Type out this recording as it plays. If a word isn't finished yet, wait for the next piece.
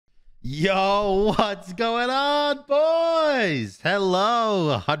Yo, what's going on, boys? Hello,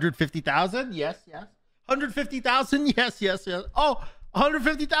 150,000? Yes, yes. 150,000? Yes, yes, yes. Oh,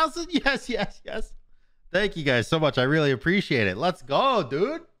 150,000? Yes, yes, yes. Thank you guys so much. I really appreciate it. Let's go,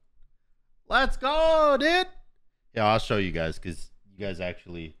 dude. Let's go, dude. Yeah, I'll show you guys because you guys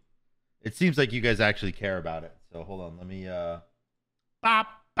actually, it seems like you guys actually care about it. So hold on. Let me, bop,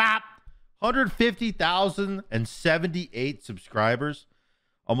 bop. 150,078 subscribers.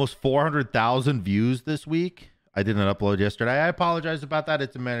 Almost 400,000 views this week. I didn't upload yesterday. I apologize about that.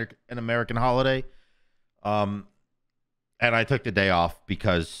 It's an American holiday. And I took the day off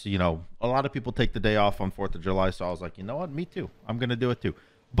because, you know, a lot of people take the day off on 4th of July. So I was like, you know what? Me too. I'm going to do it too.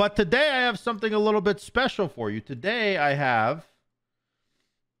 But today I have something a little bit special for you. Today I have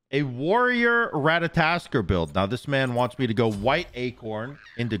a Warrior Ratatasker build. Now this man wants me to go White Acorn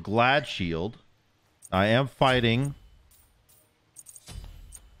into Glad Shield. I am fighting...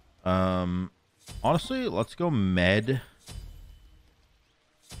 honestly, let's go med.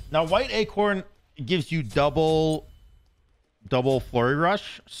 Now White Acorn gives you double flurry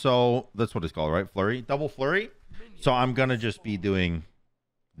rush, so that's what it's called, right? Double flurry. So I'm gonna just be doing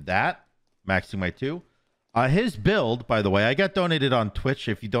that, maxing my 2. His build, by the way, I got donated on Twitch.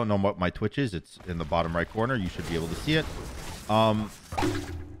 If you don't know what my Twitch is, it's in the bottom right corner. You should be able to see it. I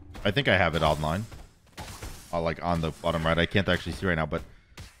think I have it online, like on the bottom right. I can't actually see right now, but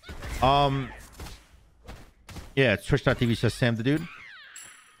yeah, it's twitch.tv says SamDaDude.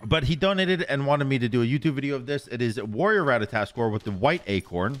 But he donated and wanted me to do a YouTube video of this. It is Warrior Ratatasker with the White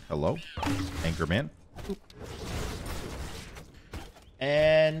Acorn. Hello, Anchorman.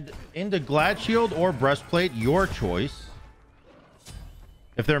 And into Glad Shield or Breastplate, your choice.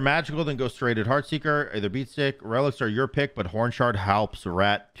 If they're magical, then go straight at Heartseeker. Either Beatstick, Relics are your pick, but Hornshard helps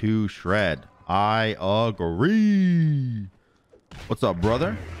Rat to shred. I agree. What's up,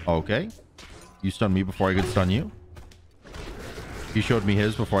 brother? Okay. You stunned me before I could stun you. He showed me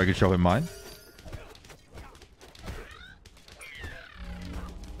his before I could show him mine.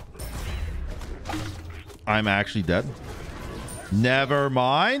 I'm actually dead. Never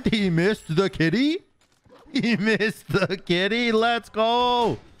mind. He missed the kitty. He missed the kitty. Let's go.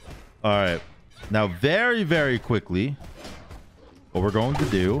 All right. Now, very, very quickly, what we're going to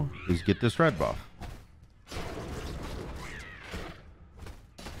do is get this red buff.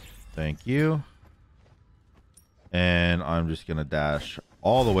 Thank you. And I'm just going to dash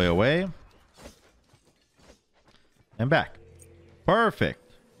all the way away. And back. Perfect.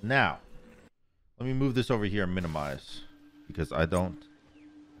 Now, let me move this over here and minimize. Because I don't...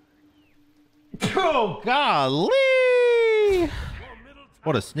 Oh, golly!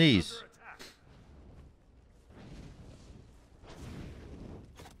 What a sneeze.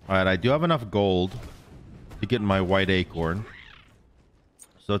 Alright, I do have enough gold to get my White Acorn.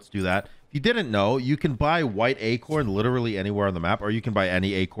 So let's do that. If you didn't know, you can buy White Acorn literally anywhere on the map, or you can buy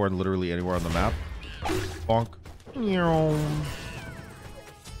any acorn literally anywhere on the map. Bonk.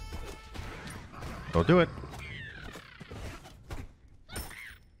 Don't do it.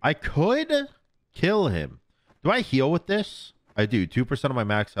 I could kill him. Do I heal with this? I do. 2% of my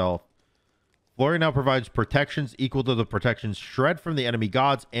max health. Flurry now provides protections equal to the protections shred from the enemy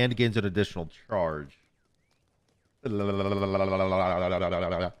gods and gains an additional charge. All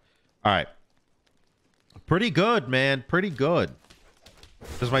right. Pretty good, man. Pretty good.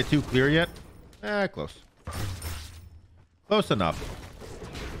 Is my 2 clear yet? Close. Close enough.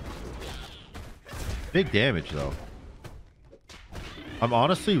 Big damage, though. I'm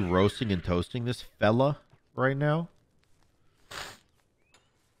honestly roasting and toasting this fella right now.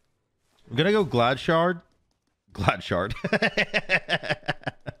 I'm gonna go Glad Shard. Glad Shard.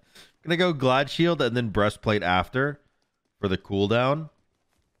 Gonna go Glad Shield and then Breastplate after for the cooldown.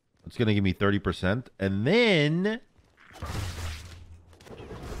 It's gonna give me 30%. And then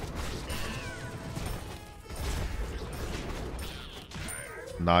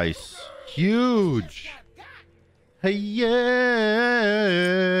nice. Huge. Hey,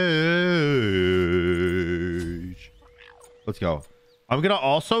 let's go. I'm gonna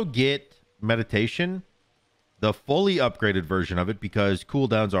also get Meditation, the fully upgraded version of it, because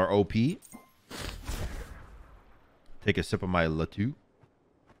cooldowns are OP. Take a sip of my Latu.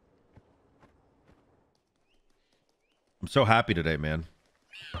 I'm so happy today, man.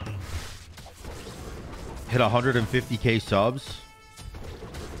 Hit 150k subs.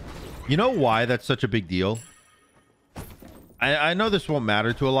 You know why that's such a big deal? I know this won't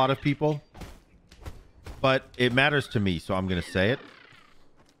matter to a lot of people, but it matters to me, so I'm going to say it.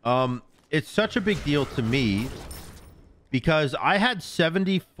 It's such a big deal to me because I had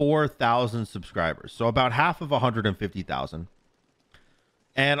 74,000 subscribers, so about half of 150,000.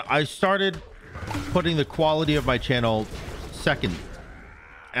 And I started putting the quality of my channel second.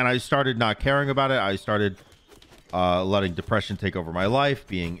 And I started not caring about it. I started letting depression take over my life,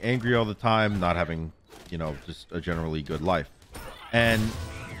 being angry all the time, not having, you know, just a generally good life. And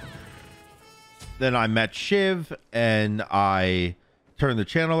then I met Shiv and I turned the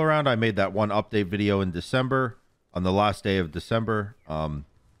channel around. I made that one update video in December, on the last day of December,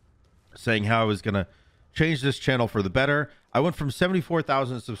 saying how I was going to change this channel for the better. I went from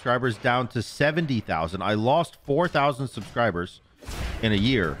 74,000 subscribers down to 70,000. I lost 4,000 subscribers in a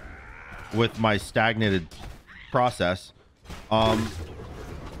year with my stagnated process.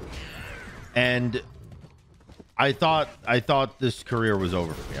 And I thought this career was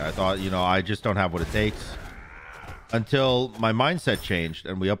over for me. I thought, you know, I just don't have what it takes, until my mindset changed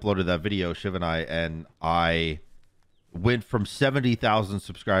and we uploaded that video, Shiv and I went from 70,000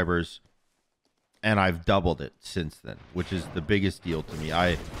 subscribers, and I've doubled it since then, which is the biggest deal to me.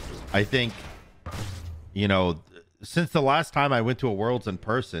 I think, you know, since the last time I went to a Worlds in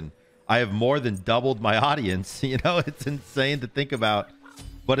person, I have more than doubled my audience. You know, it's insane to think about,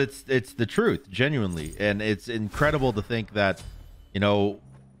 but it's the truth, genuinely. And it's incredible to think that, you know,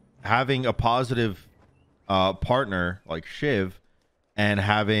 having a positive partner like Shiv and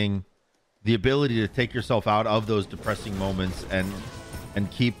having the ability to take yourself out of those depressing moments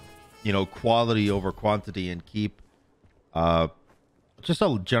and keep, you know, quality over quantity, and keep just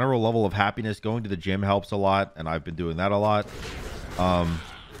a general level of happiness. Going to the gym helps a lot, and I've been doing that a lot. And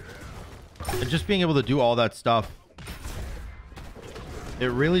just being able to do all that stuff,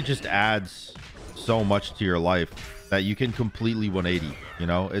 it really just adds so much to your life that you can completely 180. You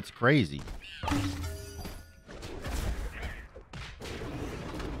know, it's crazy.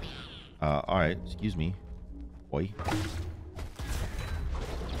 All right, excuse me, boy.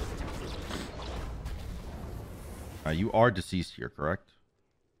 You are deceased here, correct?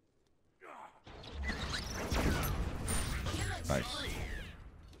 Nice.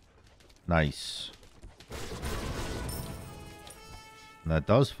 Nice. And that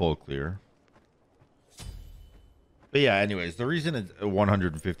does full clear. But yeah, anyways, the reason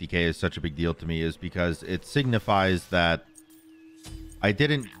 150k is such a big deal to me is because it signifies that I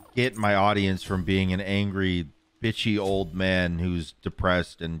didn't get my audience from being an angry, bitchy old man who's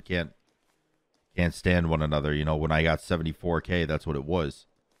depressed and can't stand one another. You know, when I got 74k, that's what it was.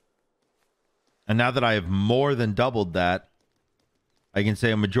 And now that I have more than doubled that, I can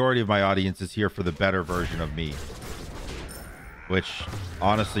say a majority of my audience is here for the better version of me, which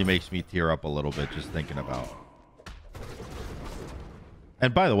honestly makes me tear up a little bit just thinking about.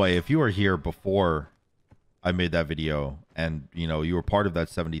 And by the way, if you were here before I made that video and, you know, you were part of that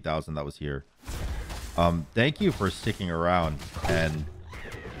 70,000 that was here, thank you for sticking around and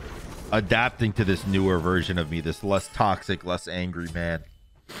adapting to this newer version of me, this less toxic, less angry man.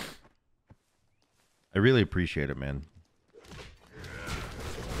 I really appreciate it, man.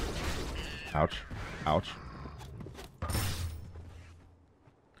 Ouch. Ouch.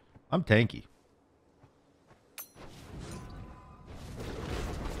 I'm tanky.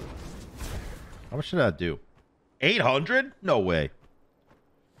 How much did that do? 800? No way.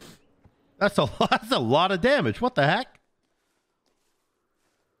 That's a lot of damage. What the heck?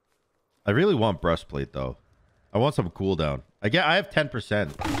 I really want breastplate though. I want some cooldown. I have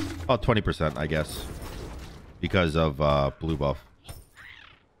 10%. Oh, 20%, I guess. Because of blue buff.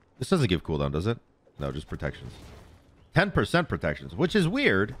 This doesn't give cooldown, does it? No, just protections. 10% protections, which is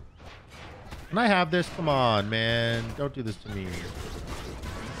weird. Can I have this? Come on, man. Don't do this to me.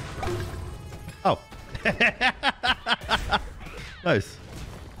 Oh. Nice.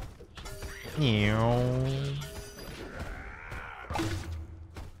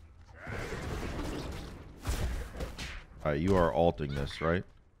 Alright, you are alting this, right?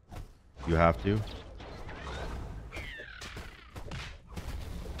 You have to.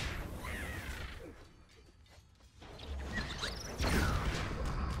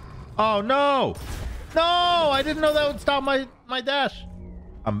 Oh no! No! I didn't know that would stop my dash.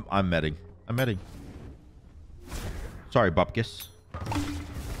 I'm medding. I'm medding. Sorry, Bupkis.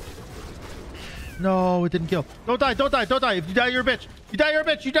 No, it didn't kill. Don't die, don't die, don't die. If you die, you're a bitch. You die, you're a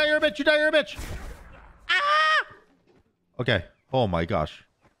bitch. You die, you're a bitch. You die, you're a bitch. Ah! Okay. Oh my gosh.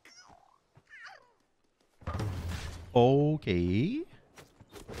 Okay.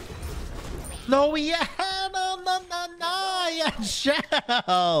 No, yeah. No. Yeah,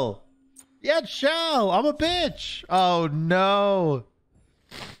 shell. Yeah, shell. I'm a bitch. Oh no.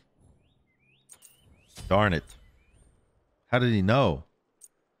 Darn it. How did he know?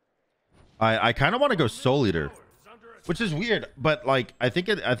 I kind of want to go Soul Eater, which is weird, but like I think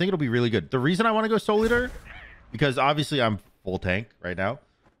it'll be really good. The reason I want to go Soul Eater, because obviously I'm full tank right now.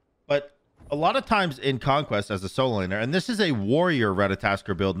 But a lot of times in Conquest as a solo laner, and this is a warrior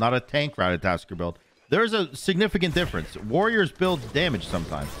Ratatasker build, not a tank Ratatasker build, there's a significant difference. Warriors build damage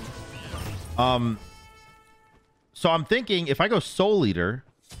sometimes. So I'm thinking if I go soul leader,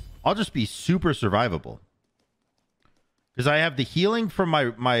 I'll just be super survivable. Because I have the healing from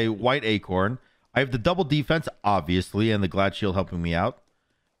my white acorn. I have the double defense, obviously, and the glad shield helping me out.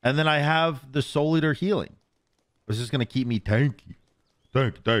 And then I have the soul leader healing. This is going to keep me tanky.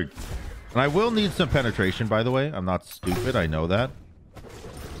 Tank. And I will need some penetration, by the way. I'm not stupid. I know that.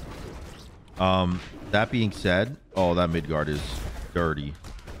 That being said, oh, that Midgard is dirty.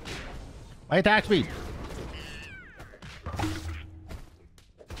 My attack speed.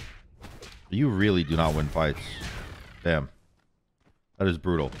 You really do not win fights. Damn. That is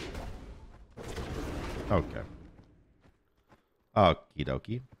brutal. Okay. Okie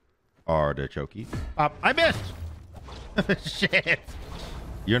dokie. Artichoke. I missed! Shit!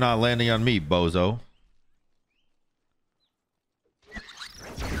 You're not landing on me, bozo.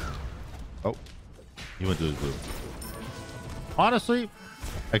 Oh. He went to his blue. Honestly,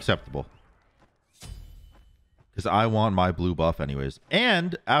 acceptable. Because I want my blue buff anyways.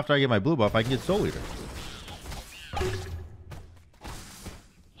 And after I get my blue buff, I can get Soul Leader.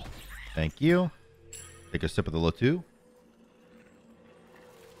 Thank you. Take a sip of the Latu.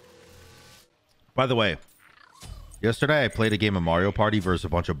 By the way, yesterday I played a game of Mario Party versus a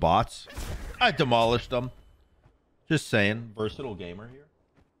bunch of bots. I demolished them. Just saying. Versatile gamer here.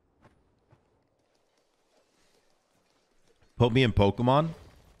 Put me in Pokemon.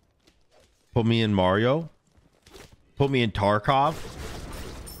 Put me in Mario. Put me in Tarkov.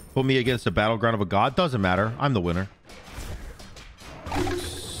 Put me against the battleground of a god. Doesn't matter. I'm the winner.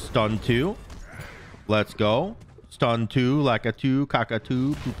 Stun 2. Let's go. Stun 2. Lakitu.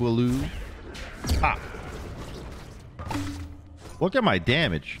 Kakatu. Pupaloo. Ah. Look at my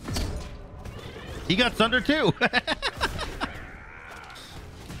damage. He got Thunder too.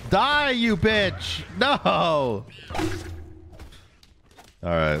 Die, you bitch. No. All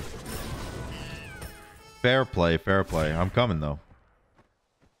right. Fair play. Fair play. I'm coming, though.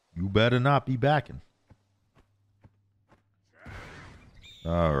 You better not be backing.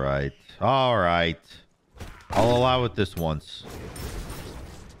 All right. All right. I'll allow it this once.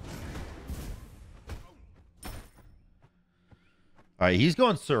 All right. He's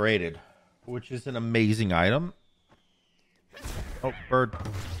going serrated, which is an amazing item. Oh, bird.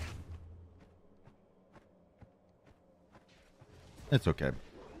 It's okay.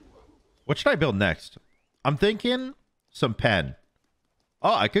 What should I build next? I'm thinking some pen.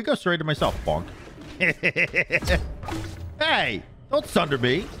 Oh, I could go straight to myself. Bonk. Hey, don't sunder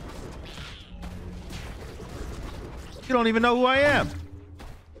me. You don't even know who I am.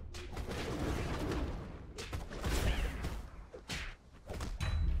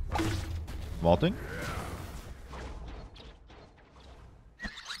 Vaulting.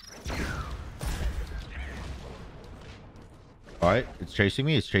 All right, it's chasing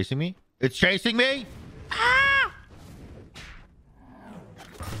me. It's chasing me. It's chasing me. Ah!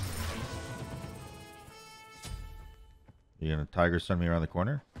 You gonna tiger stun me around the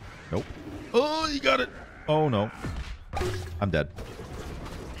corner? Nope. Oh, you got it. Oh no, I'm dead.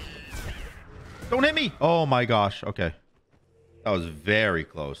 Don't hit me. Oh my gosh. Okay, that was very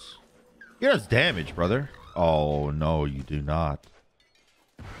close. He does damage, brother. Oh no, you do not.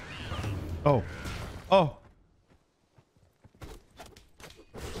 Oh. Oh.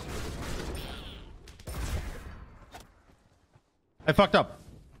 I fucked up.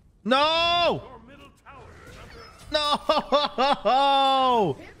 No! No!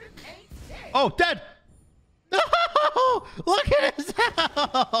 Oh, dead! No! Look at his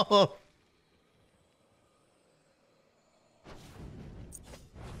health!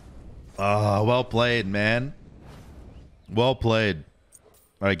 Well played, man. Well played.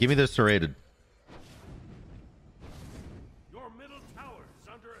 All right, give me this serrated. Your middle tower is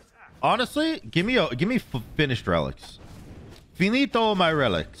under attack. Honestly, give me finished relics. Finito my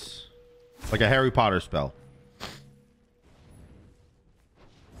relics. Like a Harry Potter spell.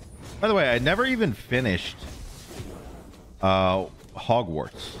 By the way, I never even finished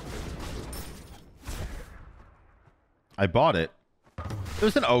Hogwarts. I bought it. It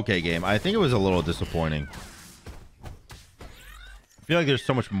was an okay game. I think it was a little disappointing. I feel like there's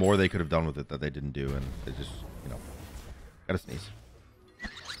so much more they could have done with it that they didn't do, and they just, you know, gotta sneeze.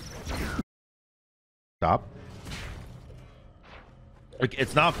 Stop. Like,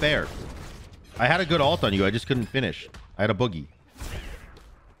 it's not fair. I had a good ult on you. I just couldn't finish. I had a boogie.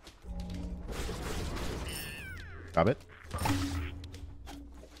 Stop it.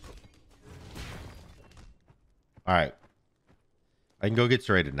 All right. I can go get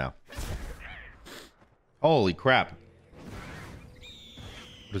serrated now. Holy crap.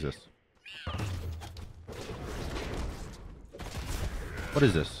 What is this? What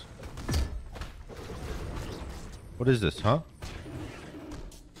is this? What is this, huh?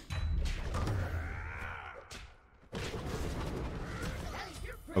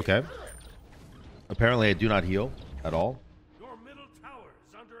 Okay. Apparently I do not heal at all. Your middle tower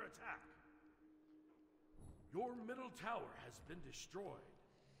is under attack. Your middle tower has been destroyed.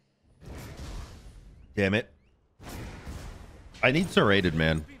 Damn it. I need serrated,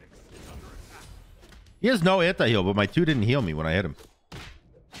 man. He has no anti-heal, but my 2 didn't heal me when I hit him.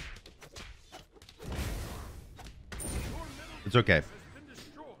 It's okay.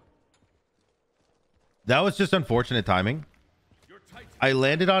 That was just unfortunate timing. I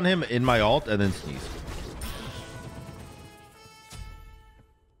landed on him in my ult and then sneezed.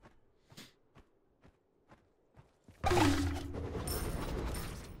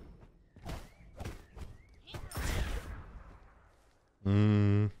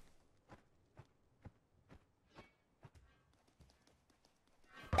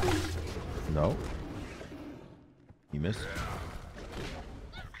 No. He missed.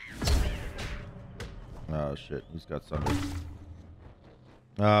 Oh shit, he's got Sunder.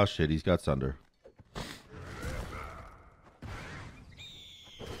 Oh shit, he's got Sunder.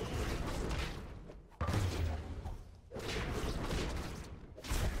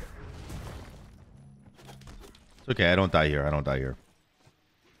 It's okay, I don't die here. I don't die here.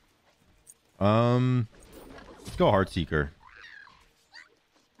 Let's go Heartseeker.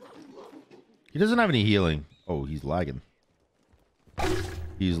 He doesn't have any healing. Oh, he's lagging.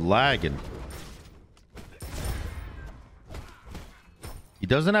 He's lagging. He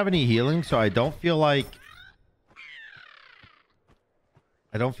doesn't have any healing, so I don't feel like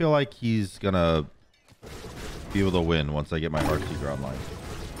he's gonna be able to win once I get my Heartseeker online.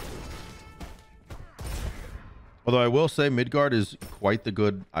 Although I will say Midgard is quite the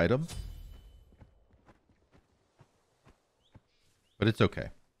good item. But it's okay.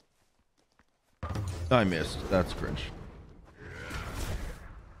 I missed. That's cringe.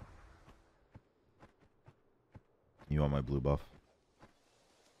 You want my blue buff?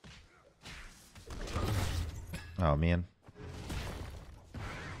 Oh, man.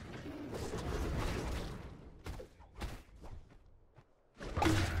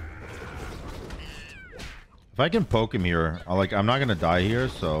 If I can poke him here, I'm not going to die here,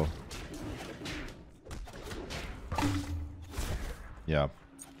 so... Yeah.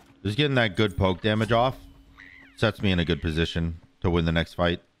 Just getting that good poke damage off sets me in a good position to win the next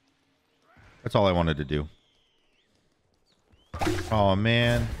fight. That's all I wanted to do. Oh,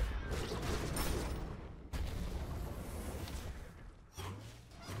 man.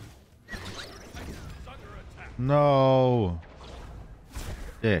 No.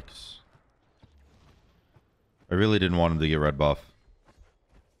 Dicks. I really didn't want him to get red buff.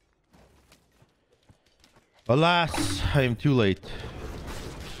 Alas, I am too late.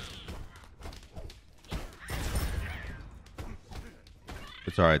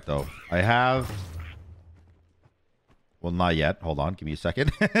 It's all right, though. I have... Well, not yet. Hold on. Give me a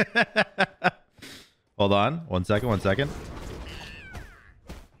second. Hold on. 1 second. 1 second.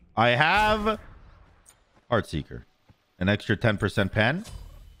 I have... Heartseeker. An extra 10% pen.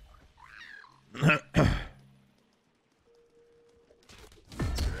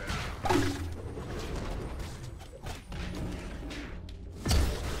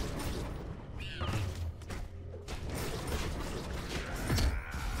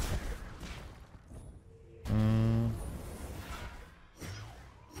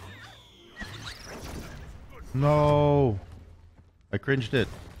 No. I cringed it.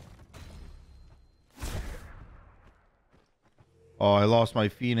 Oh, I lost my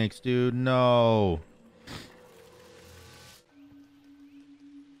Phoenix, dude. No.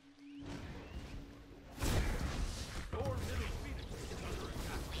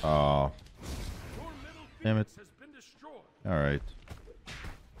 Oh. Damn it. All right.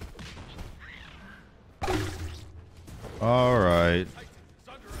 All right.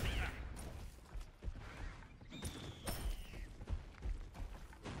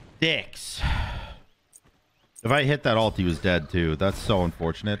 Dicks. If I hit that ult, he was dead too. That's so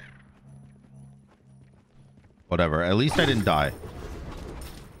unfortunate. Whatever. At least I didn't die.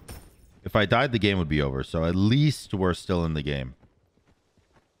 If I died, the game would be over. So at least we're still in the game.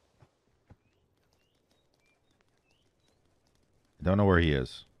 I don't know where he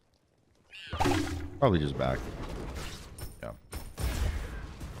is. Probably just back. Yeah.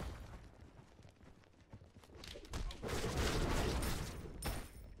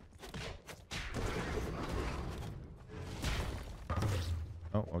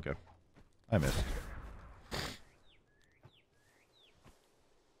 Okay. I missed.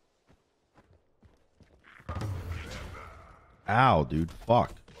 Ow, dude.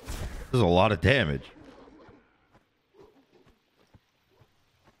 Fuck. This is a lot of damage.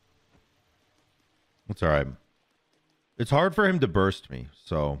 It's alright. It's hard for him to burst me,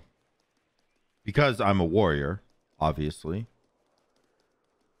 so... Because I'm a warrior, obviously.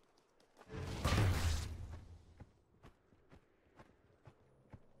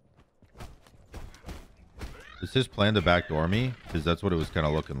 Is his plan to backdoor me? Because that's what it was kind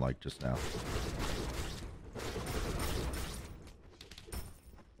of looking like just now.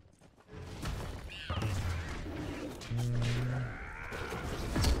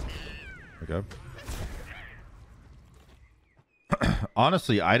 Okay.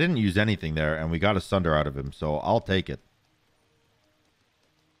 Honestly, I didn't use anything there, and we got a Sunder out of him, so I'll take it.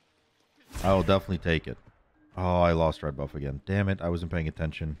 I will definitely take it. Oh, I lost red buff again. Damn it, I wasn't paying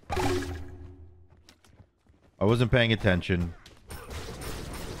attention. I wasn't paying attention.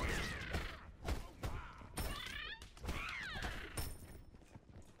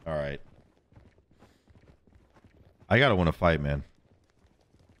 All right. I gotta win a fight, man.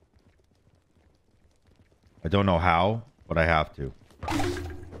 I don't know how, but I have to.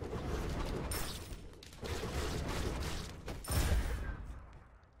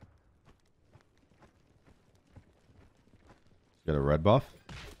 Get a red buff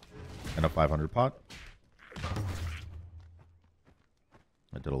and a 500 pot.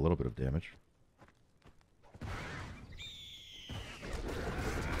 I did a little bit of damage.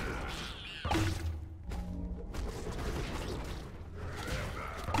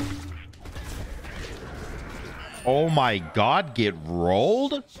 Oh my god, get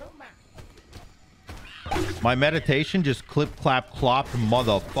rolled? My meditation just clip clap clopped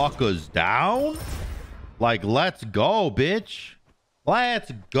motherfuckers down? Like, let's go, bitch.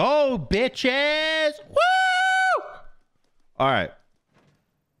 Let's go, bitches. Woo! All right.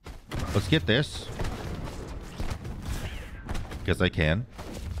 Let's get this. Because I can.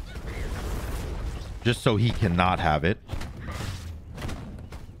 Just so he cannot have it.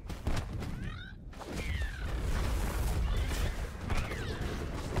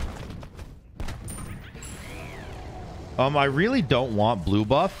 I really don't want blue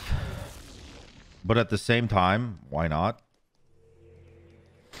buff. But at the same time, why not?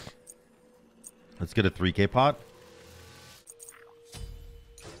 Let's get a 3K pot.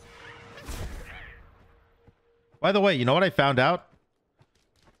 By the way, you know what I found out?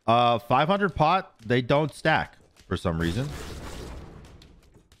 500 pot, they don't stack for some reason.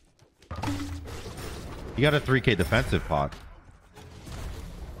 You got a 3K defensive pot.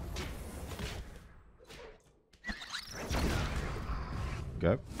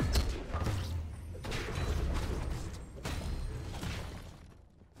 Okay.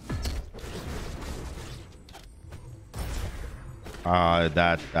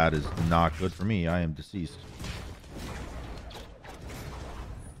 That is not good for me. I am deceased.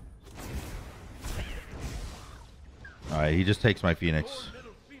 All right, he just takes my Phoenix.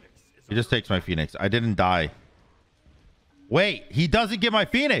 He just takes my Phoenix. I didn't die. Wait, he doesn't get my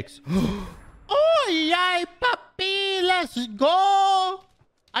Phoenix. Oh, yay, puppy. Let's go.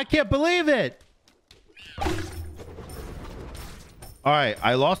 I can't believe it. All right,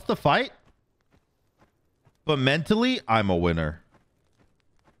 I lost the fight. But mentally, I'm a winner.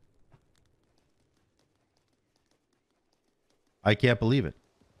 I can't believe it.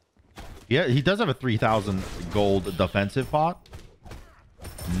 Yeah, he does have a 3,000 gold defensive pot.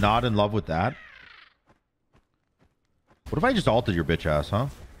 Not in love with that. What if I just ulted your bitch ass, huh?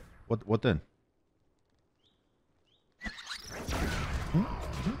 What then?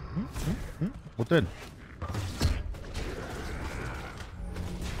 What then?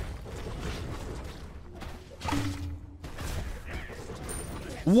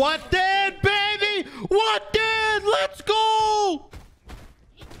 What then, baby? What then? Let's go!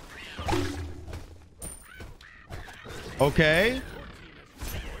 Okay.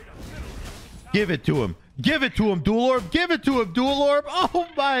 Give it to him. Give it to him, Duel Orb. Give it to him, Duel Orb. Oh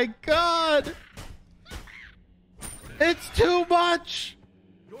my god. It's too much.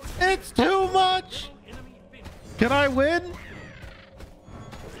 It's too much. Can I win?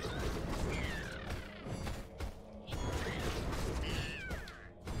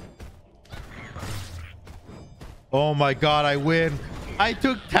 Oh my god, I win. I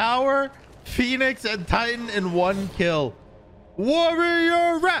took Tower, Phoenix, and Titan in one kill.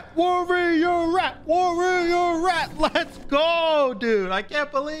 Warrior rat, warrior rat, warrior rat. Let's go, dude. I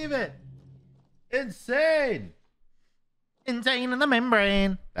can't believe it. Insane. Insane in the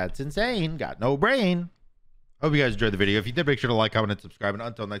membrane. That's insane. Got no brain. Hope you guys enjoyed the video. If you did, make sure to like, comment, and subscribe. And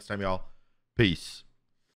until next time, y'all, peace.